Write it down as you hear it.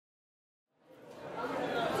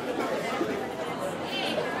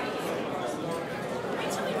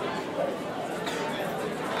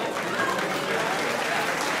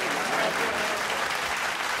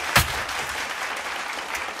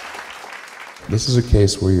This is a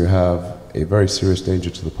case where you have a very serious danger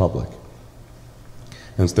to the public.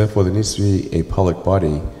 And therefore there needs to be a public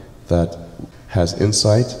body that has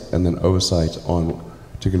insight and then oversight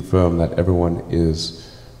to confirm that everyone is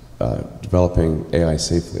developing AI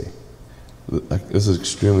safely. This is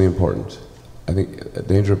extremely important. I think the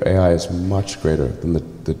danger of AI is much greater than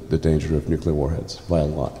the danger of nuclear warheads, by a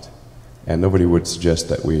lot. And nobody would suggest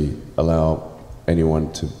that we allow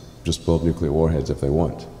anyone to just build nuclear warheads if they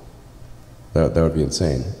want. That would be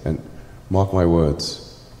insane. And mark my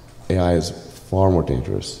words, AI is far more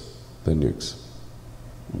dangerous than nukes.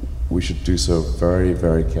 We should do so very,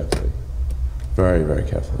 very carefully. Very, very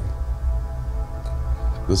carefully.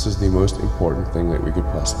 This is the most important thing that we could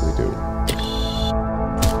possibly do.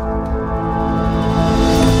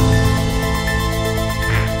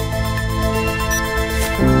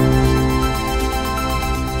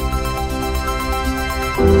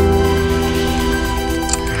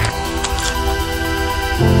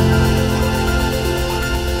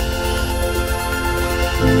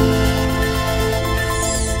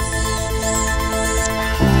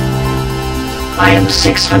 I am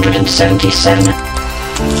 677,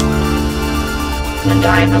 and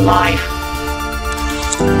I am alive.